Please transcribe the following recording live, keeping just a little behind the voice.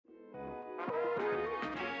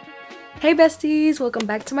Hey besties, welcome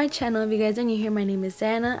back to my channel. If you guys are new here, my name is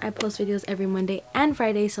Zana. I post videos every Monday and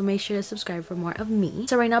Friday, so make sure to subscribe for more of me.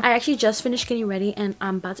 So right now I actually just finished getting ready and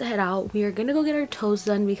I'm about to head out. We are gonna go get our toes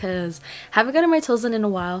done because I haven't gotten my toes done in a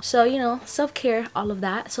while, so you know, self-care, all of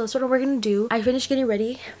that. So that's what we're gonna do. I finished getting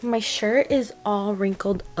ready. My shirt is all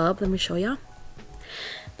wrinkled up. Let me show y'all.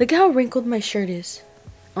 Look at how wrinkled my shirt is.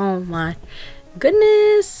 Oh my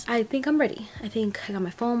goodness, I think I'm ready. I think I got my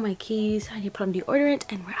phone, my keys, I need to put on deodorant,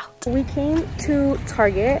 and we're out. We came to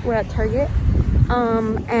Target. We're at Target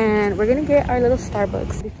and we're gonna get our little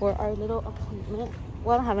Starbucks before our little appointment.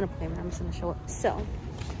 Well, I don't have an appointment, I'm just gonna show up. So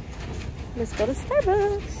let's go to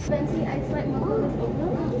Starbucks. Venti ice white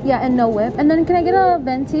mocha. Yeah, and no whip. And then can I get a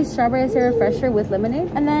venti strawberry ice refresher with lemonade?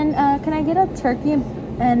 And then can I get a turkey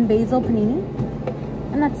and basil panini?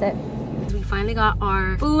 And that's it. We finally got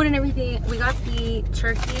our food and everything. We got the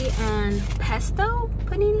turkey and pesto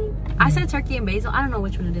panini. I said turkey and basil. I don't know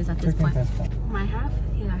which one it is at this point. My half?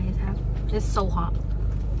 Yeah, his half. It's so hot.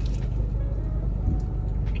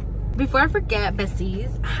 Before I forget,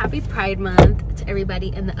 besties, happy Pride Month to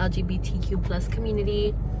everybody in the LGBTQ plus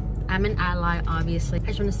community. I'm an ally, obviously. I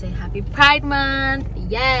just want to say happy Pride Month.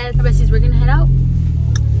 Yes. Besties, we're gonna head out.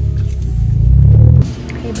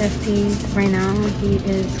 Hey besties, right now he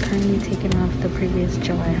is currently taking off the previous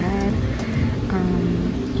gel I had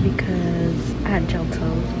because I had gel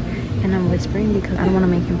toes, and I'm whispering because I don't want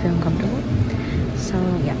to make him feel uncomfortable. So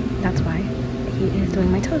yeah, that's why he is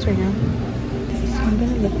doing my toes right now. So I'm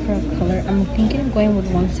gonna look for a color. I'm thinking of going with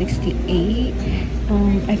 168.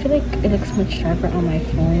 I feel like it looks much sharper on my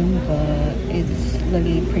phone, but it's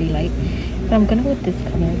literally pretty light. But I'm gonna go with this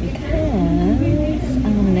color because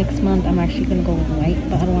next month I'm actually gonna go with white,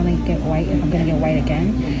 but I don't want to get white if I'm gonna get white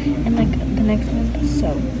again and like the next month. So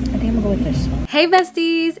I think I'm gonna go with this one. Hey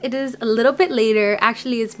besties, it is a little bit later.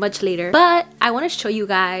 Actually, it's much later, but I want to show you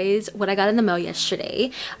guys what I got in the mail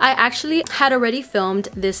yesterday. I actually had already filmed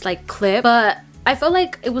this like clip, but I felt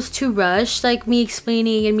like it was too rushed, like me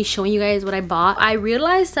explaining and me showing you guys what I bought. I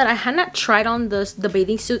realized that I had not tried on the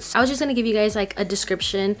bathing suits. I was just gonna give you guys like a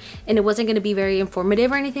description and it wasn't gonna be very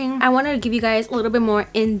informative or anything. I wanted to give you guys a little bit more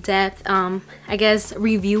in-depth I guess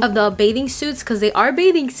review of the bathing suits, because they are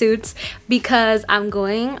bathing suits, because I'm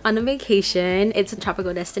going on a vacation. It's a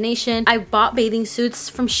tropical destination. I bought bathing suits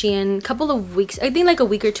from Shein a couple of weeks, I think like a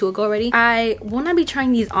week or two ago already. I will not be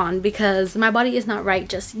trying these on because my body is not right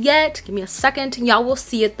just yet. Give me a second. Y'all will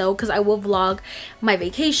see it though, because I will vlog my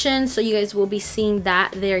vacation, so you guys will be seeing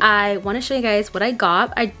that there. I want to show you guys what I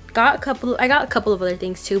got. I got a couple of other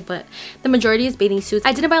things too, but the majority is bathing suits.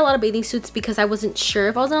 I didn't buy a lot of bathing suits because I wasn't sure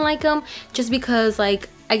if I was gonna like them, just because like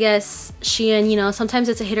I guess Shein, you know, sometimes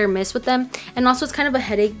it's a hit or miss with them, and also it's kind of a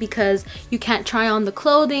headache because you can't try on the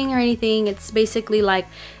clothing or anything. It's basically like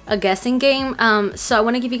a guessing game. So I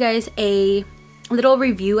want to give you guys a little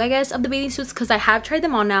review, I guess, of the bathing suits because I have tried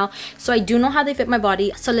them on now, so I do know how they fit my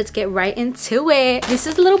body. So let's get right into it. This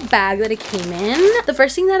is the little bag that it came in. The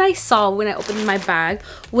first thing that I saw when I opened my bag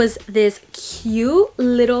was this cute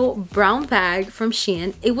little brown bag from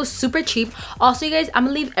Shein. It was super cheap. Also, you guys, I'm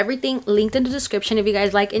gonna leave everything linked in the description if you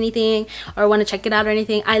guys like anything or want to check it out or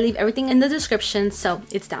anything. I leave everything in the description, so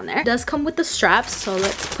it's down there. It does come with the straps, so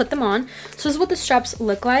let's put them on. So this is what the straps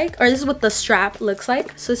look like, or this is what the strap looks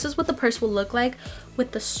like. So this is what the purse will look like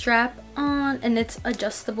with the strap on, and it's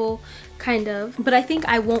adjustable kind of, but I think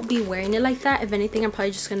I won't be wearing it like that. If anything, I'm probably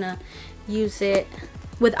just gonna use it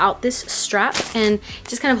without this strap and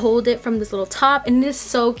just kind of hold it from this little top, and it is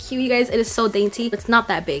so cute, you guys. It is so dainty. It's not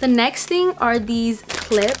that big. The next thing are these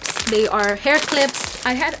clips. They are hair clips.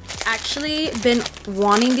 I had actually been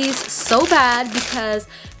wanting these so bad because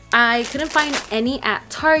I couldn't find any at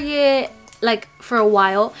Target like for a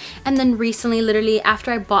while, and then recently, literally after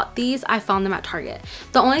I bought these, I found them at Target.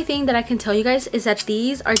 The only thing that I can tell you guys is that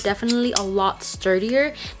these are definitely a lot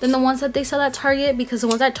sturdier than the ones that they sell at Target, because the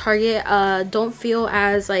ones at Target don't feel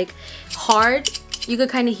as like hard. You could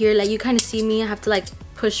kind of hear, like you kind of see me, I have to like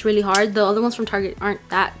push really hard. The other ones from Target aren't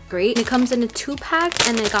that great. It comes in a 2-pack,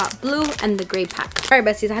 and I got blue and the gray pack. All right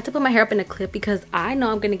besties, I had to put my hair up in a clip because I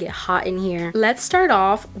know I'm gonna get hot in here. Let's start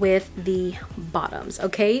off with the bottoms.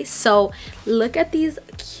 Okay, so look at these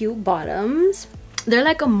cute bottoms. They're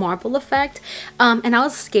like a marble effect, and I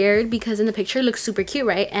was scared because in the picture it looks super cute,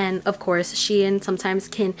 right? And of course Shein sometimes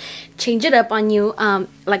can change it up on you,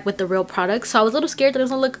 like with the real product. So I was a little scared that it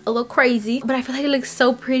was gonna look a little crazy, but I feel like it looks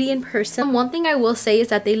so pretty in person. One thing I will say is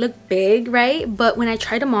that they look big, right? But when I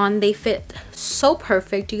tried them on, they fit so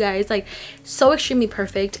perfect, you guys, like so extremely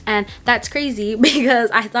perfect. And that's crazy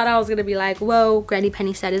because I thought I was gonna be like, whoa, Granny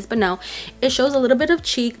Penny status, but no, it shows a little bit of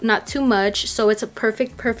cheek, not too much, so it's a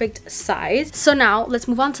perfect size. So now let's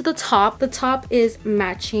move on to the top. The top is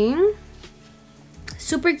matching.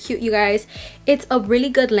 Super cute, you guys. It's a really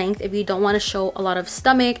good length if you don't want to show a lot of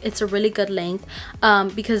stomach. It's a really good length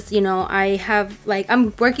because, you know, I have like,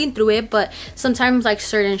 I'm working through it, but sometimes like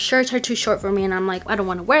certain shirts are too short for me and I'm like, I don't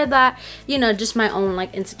want to wear that, you know, just my own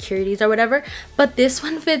like insecurities or whatever. But this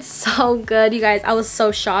one fits so good, you guys. I was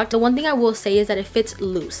so shocked. The one thing I will say is that it fits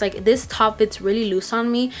loose. Like this top fits really loose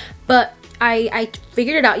on me, but I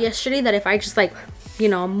figured it out yesterday that if I just like, you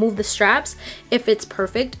know, move the straps, if it's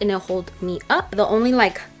perfect and it'll hold me up. The only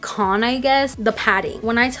like con, I guess, the padding.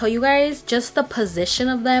 When I tell you guys, just the position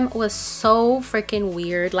of them was so freaking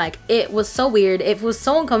weird. Like it was so weird, it was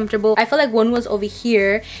so uncomfortable. I felt like one was over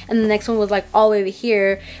here and the next one was like all the way over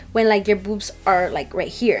here when like your boobs are like right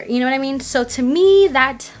here, you know what I mean? So to me,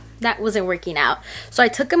 that wasn't working out. So I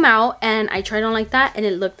took them out and I tried on like that and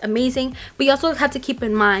it looked amazing. But you also have to keep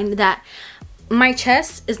in mind that my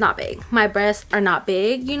chest is not big, my breasts are not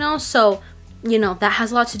big, you know, so you know that has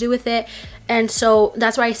a lot to do with it. And so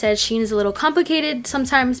that's why I said Shein is a little complicated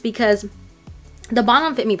sometimes, because the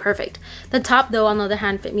bottom fit me perfect. The top though, on the other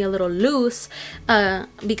hand, fit me a little loose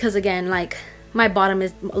because again, like my bottom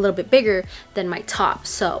is a little bit bigger than my top,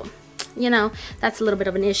 so you know that's a little bit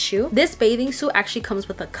of an issue. This bathing suit actually comes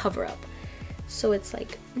with a cover up, so it's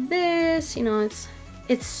like this, you know,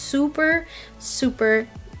 it's super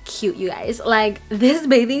cute, you guys. Like this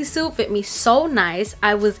bathing suit fit me so nice.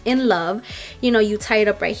 I was in love. You know, you tie it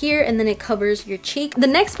up right here and then it covers your cheek. The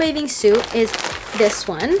next bathing suit is this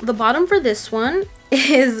one. The bottom for this one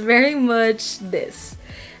is very much this,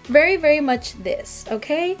 very much this,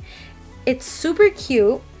 okay? It's super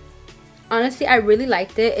cute. Honestly, I really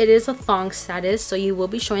liked it. It is a thong status, so you will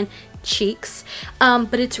be showing cheeks,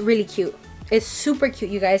 but it's really cute. It's super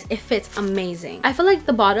cute, you guys. It fits amazing. I feel like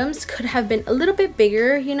the bottoms could have been a little bit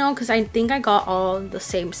bigger, you know, because I think I got all the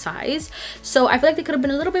same size. So I feel like they could have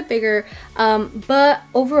been a little bit bigger, but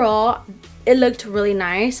overall, it looked really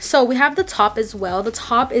nice. So we have the top as well. The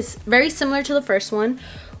top is very similar to the first one,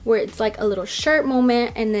 where it's like a little shirt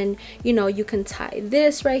moment, and then you know you can tie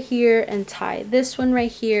this right here and tie this one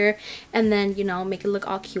right here, and then you know make it look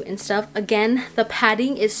all cute and stuff. Again, the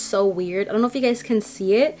padding is so weird. I don't know if you guys can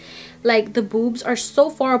see it. Like the boobs are so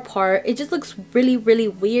far apart. It just looks really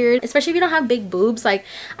weird, especially if you don't have big boobs. Like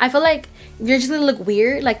I feel like you're just gonna look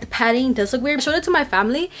weird. Like the padding does look weird. I showed it to my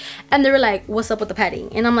family and they were like, what's up with the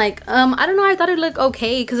padding? And I'm like, I don't know, I thought it looked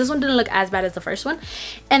okay because this one didn't look as bad as the first one.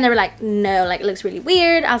 And they were like, no, like it looks really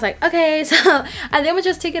weird. I was like, okay. So I think we'll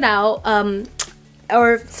just take it out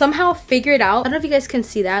or somehow figure it out. I don't know if you guys can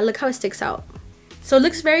see that. Look how it sticks out. So it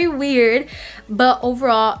looks very weird, but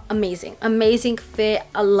overall amazing fit.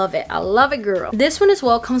 I love it, girl. This one as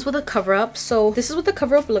well comes with a cover up. So this is what the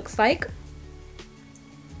cover up looks like.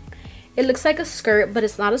 It looks like a skirt, but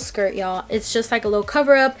it's not a skirt, y'all. It's just like a little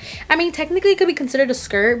cover up. I mean, technically it could be considered a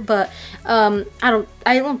skirt, but I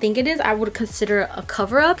don't think it is. I would consider a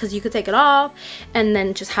cover up because you could take it off and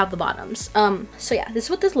then just have the bottoms. So yeah, this is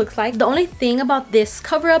what this looks like. The only thing about this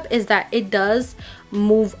cover up is that it does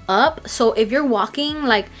move up. So if you're walking,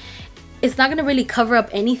 like it's not gonna really cover up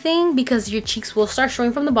anything because your cheeks will start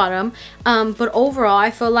showing from the bottom. But overall,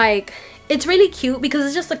 I feel like it's really cute because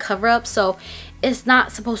it's just a cover up. So it's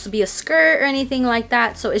not supposed to be a skirt or anything like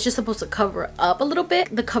that, so it's just supposed to cover up a little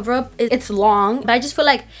bit. The cover up, it's long, but I just feel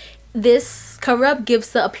like this cover up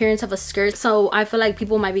gives the appearance of a skirt, so I feel like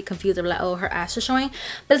people might be confused. They're like, oh, her ass is showing,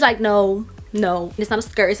 but it's like, no, it's not a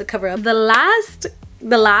skirt, it's a cover up. The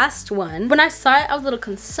last one, when I saw it, I was a little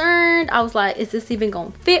concerned. I was like, is this even gonna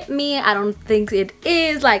fit me? I don't think it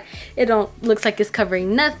is. Like it looks like it's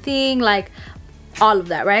covering nothing, like all of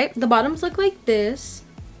that, right? The bottoms look like this.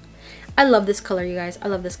 I love this color, you guys. I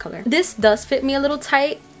love this color. This does fit me a little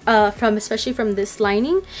tight, especially from this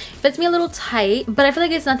lining. It fits me a little tight, but I feel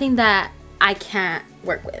like it's nothing that I can't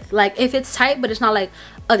work with. Like if it's tight, but it's not like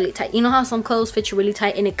ugly tight. You know how some clothes fit you really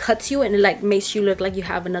tight and it cuts you and it like makes you look like you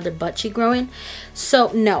have another butt cheek growing?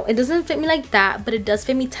 So no, it doesn't fit me like that, but it does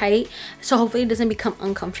fit me tight. So hopefully it doesn't become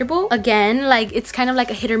uncomfortable. Again, like it's kind of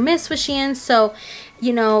like a hit or miss with Shein. So,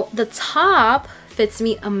 you know, the top fits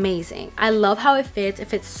me amazing. I love how it fits. It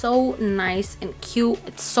fits so nice and cute.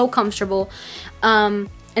 It's so comfortable. And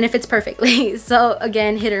it fits perfectly. So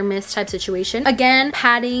again, hit or miss type situation. Again,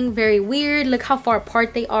 padding, very weird. Look how far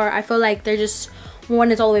apart they are. I feel like they're just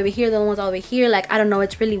one is all the way over here, the other one's all the way here. Like, I don't know,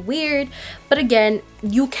 it's really weird. But again,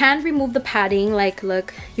 you can remove the padding. Like,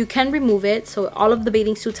 look, you can remove it. So all of the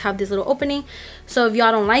bathing suits have this little opening. So if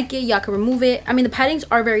y'all don't like it, y'all can remove it. I mean, the paddings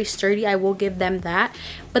are very sturdy, I will give them that,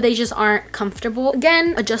 but they just aren't comfortable.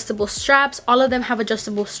 Again, adjustable straps. All of them have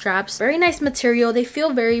adjustable straps. Very nice material. They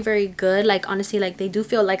feel very, very good. Like, honestly, like, they do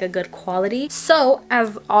feel like a good quality. So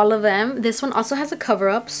as all of them, this one also has a cover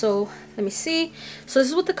up. So let me see. So this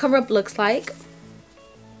is what the cover up looks like.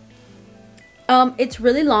 It's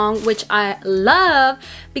really long, which I love,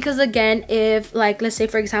 because again, if, like, let's say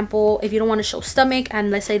for example, if you don't want to show stomach and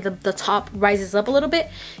let's say the top rises up a little bit,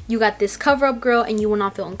 you got this cover up, girl, and you will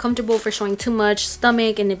not feel uncomfortable for showing too much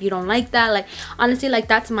stomach. And if you don't like that, like, honestly, like,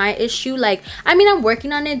 that's my issue. Like, I mean, I'm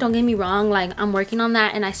working on it, don't get me wrong, like, I'm working on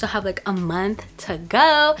that, and I still have like a month to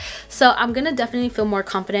go, so I'm gonna definitely feel more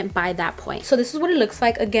confident by that point. So this is what it looks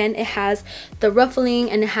like. Again, it has the ruffling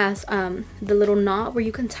and it has the little knot where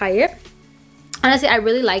you can tie it. Honestly, I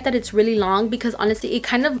really like that it's really long, because honestly, it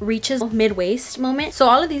kind of reaches mid-waist moment. So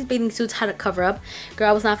all of these bathing suits had a cover up. Girl,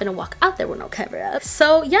 I was not gonna walk out there with no cover up.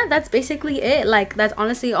 So yeah, that's basically it. Like, that's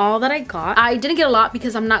honestly all that I got. I didn't get a lot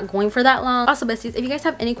because I'm not going for that long. Also, besties, if you guys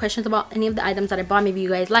have any questions about any of the items that I bought, maybe you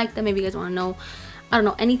guys like them, maybe you guys want to know, I don't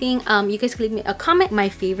know, anything, you guys can leave me a comment. My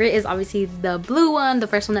favorite is obviously the blue one, the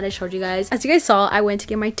first one that I showed you guys. As you guys saw, I went to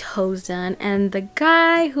get my toes done, and the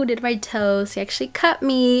guy who did my toes, he actually cut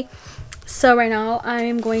me. So right now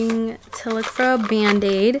I'm going to look for a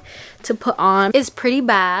band-aid to put on. It's pretty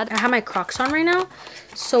bad. I have my Crocs on right now,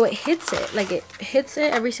 so it hits it. Like, it hits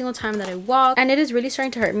it every single time that I walk, and it is really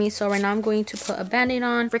starting to hurt me. So right now I'm going to put a band-aid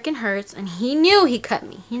on. Freaking hurts, and he knew he cut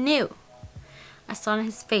me. He knew. I saw it in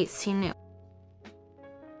his face. He knew.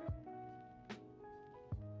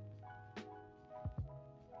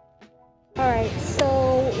 Alright,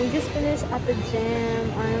 so we just finished at the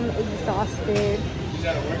gym. I'm exhausted.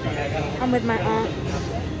 I'm with my aunt.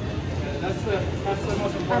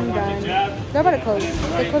 I'm done. They're about to close.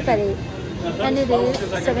 They close at 8. And it is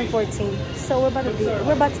 7:14. So we're about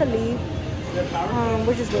to leave.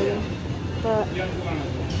 We're just waiting. But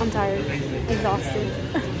I'm tired. Exhausted.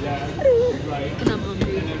 And I'm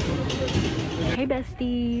hungry. Hey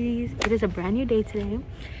besties. It is a brand new day today.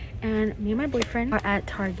 And me and my boyfriend are at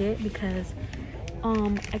Target because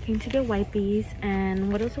I came to get wipes.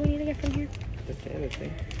 And what else do we need to get from here?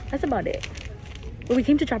 That's about it. But we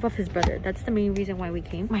came to drop off his brother. That's the main reason why we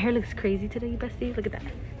came. My hair looks crazy today, bestie. Look at that.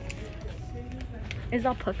 It's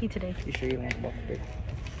all puffy today. You sure you want a box big?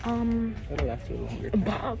 It'll last you longer. A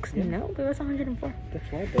box? Yeah. No, but it was 104.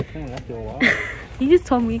 That's why, but it's gonna last you a while. He just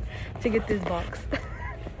told me to get this box.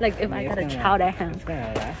 Like, if I got a child at home. It's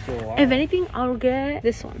gonna last you a while. If anything, I'll get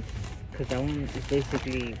this one. Because that one is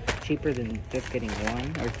basically cheaper than just getting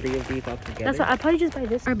 1 or 3 of these all together. That's why I'll probably just buy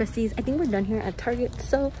this. Our besties, I think we're done here at Target,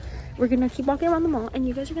 so we're gonna keep walking around the mall, and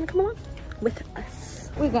you guys are gonna come along with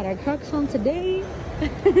us. We got our Crocs on today.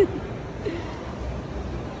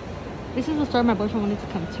 This is the store my boyfriend wanted to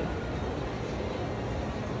come to.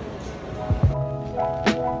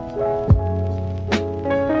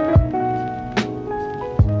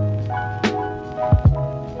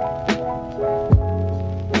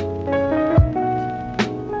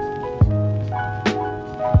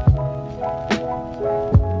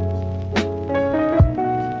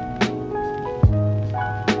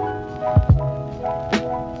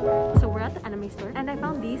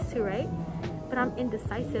 Right, but I'm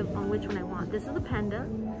indecisive on which one I want. This is a panda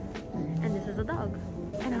and this is a dog,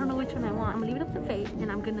 and I don't know which one I want. I'm gonna leave it up to fate,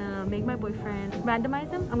 and I'm gonna make my boyfriend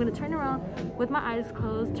randomize them. I'm gonna turn around with my eyes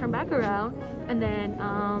closed, turn back around, and then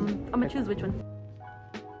I'm gonna choose which one.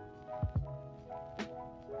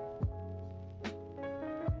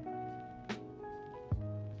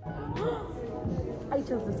 I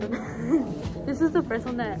chose this one. This is the first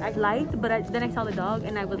one that I liked, but then I saw the dog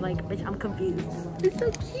and I was like, bitch, I'm confused. It's so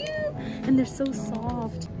cute and they're so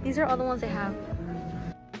soft. These are all the ones they have.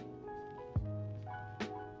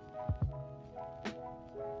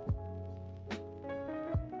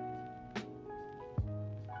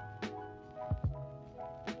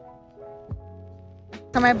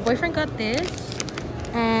 So my boyfriend got this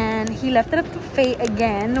and he left it up to fate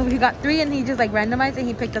again. We got 3 and he just like randomized and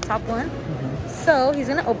he picked the top one. So he's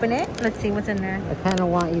gonna open it. Let's see what's in there. I kind of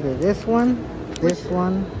want either this one, or this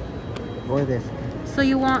one. So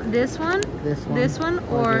you want this one,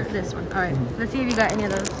 or this one. All right, let's see if you got any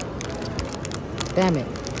of those. Damn it.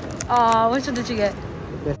 Oh, which one did you get?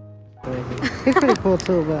 This. He's pretty cool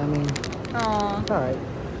too, but I mean, oh, it's all right.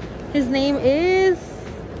 His name is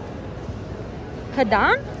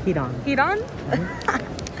Hidan. Hidan.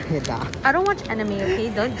 I don't watch anime, okay?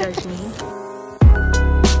 Don't judge me.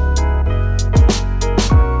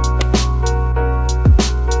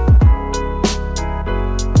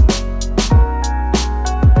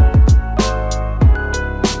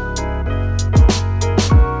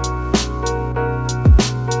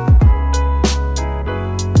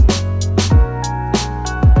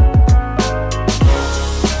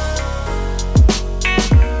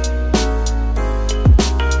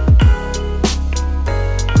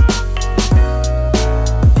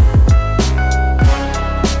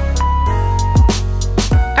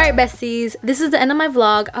 besties, this is the end of my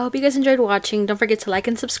vlog. I hope you guys enjoyed watching. Don't forget to like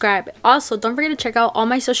and subscribe. Also, don't forget to check out all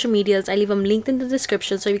my social medias. I leave them linked in the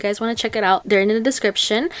description, so if you guys want to check it out, they're in the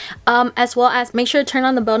description. As well as make sure to turn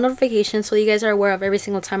on the bell notification so you guys are aware of every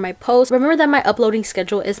single time I post. Remember that my uploading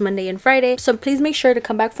schedule is Monday and Friday, so please make sure to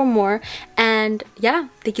come back for more. And yeah,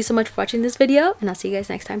 thank you so much for watching this video, and I'll see you guys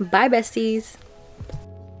next time. Bye besties.